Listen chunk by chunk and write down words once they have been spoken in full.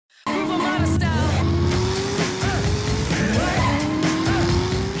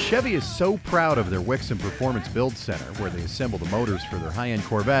Chevy is so proud of their Wixom Performance Build Center, where they assemble the motors for their high-end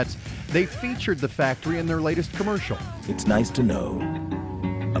Corvettes, they featured the factory in their latest commercial. It's nice to know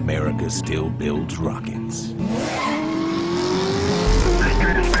America still builds rockets.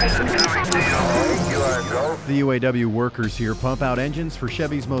 The UAW workers here pump out engines for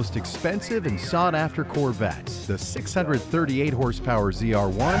Chevy's most expensive and sought-after Corvettes, the 638 horsepower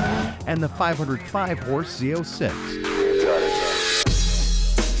ZR1 and the 505 horse Z06.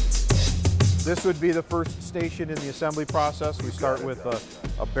 This would be the first station in the assembly process. We start with a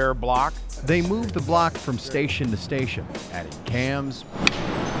bare block. They move the block from station to station, adding cams,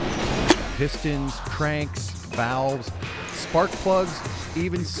 pistons, cranks, valves, spark plugs,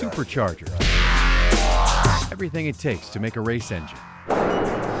 even superchargers. Everything it takes to make a race engine.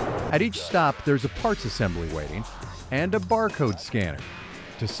 At each stop, there's a parts assembly waiting and a barcode scanner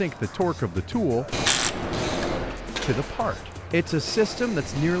to sync the torque of the tool to the part. It's a system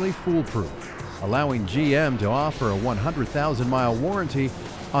that's nearly foolproof, allowing GM to offer a 100,000-mile warranty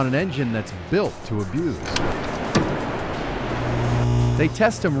on an engine that's built to abuse. They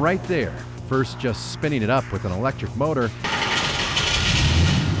test them right there, first just spinning it up with an electric motor,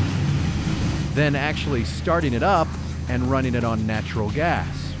 then actually starting it up and running it on natural gas,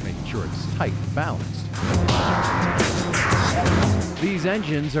 making sure it's tight and balanced. These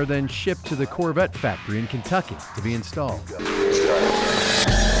engines are then shipped to the Corvette factory in Kentucky to be installed.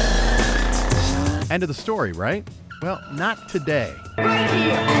 End of the story, right? Well, not today. Right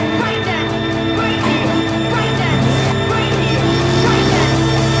here, right now, right here, right now, right here, right now, right here, right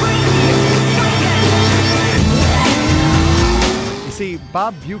now. You see,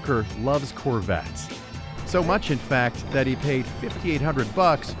 Bob Bucher loves Corvettes. So much, in fact, that he paid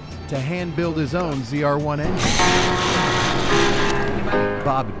 $5,800 to hand build his own ZR1 engine.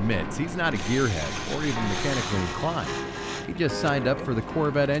 Bob admits he's not a gearhead or even mechanically inclined. He just signed up for the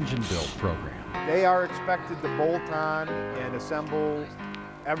Corvette engine build program. They are expected to bolt on and assemble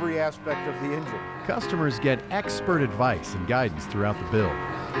every aspect of the engine. Customers get expert advice and guidance throughout the build,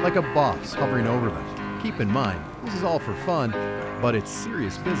 like a boss hovering over them. Keep in mind, this is all for fun, but it's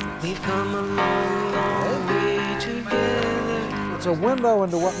serious business. We've come a long, long way together. It's a window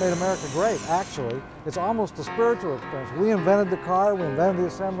into what made America great, actually. It's almost a spiritual experience. We invented the car, we invented the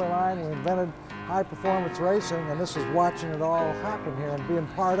assembly line, we invented high-performance racing, and this is watching it all happen here and being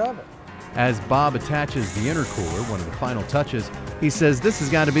part of it. As Bob attaches the intercooler, one of the final touches, he says this has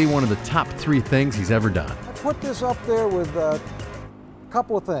got to be one of the top 3 things he's ever done. I put this up there with a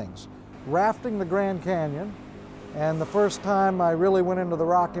couple of things. Rafting the Grand Canyon, and the first time I really went into the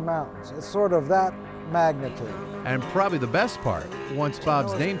Rocky Mountains. It's sort of that magnitude. And probably the best part, once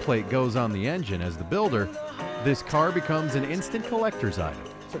Bob's nameplate goes on the engine as the builder, this car becomes an instant collector's item.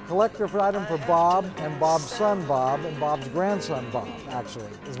 It's a collector's item for Bob and Bob's son Bob and Bob's grandson Bob, actually,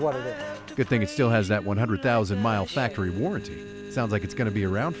 is what it is. Good thing it still has that 100,000-mile factory warranty. Sounds like it's going to be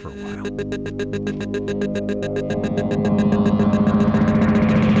around for a while.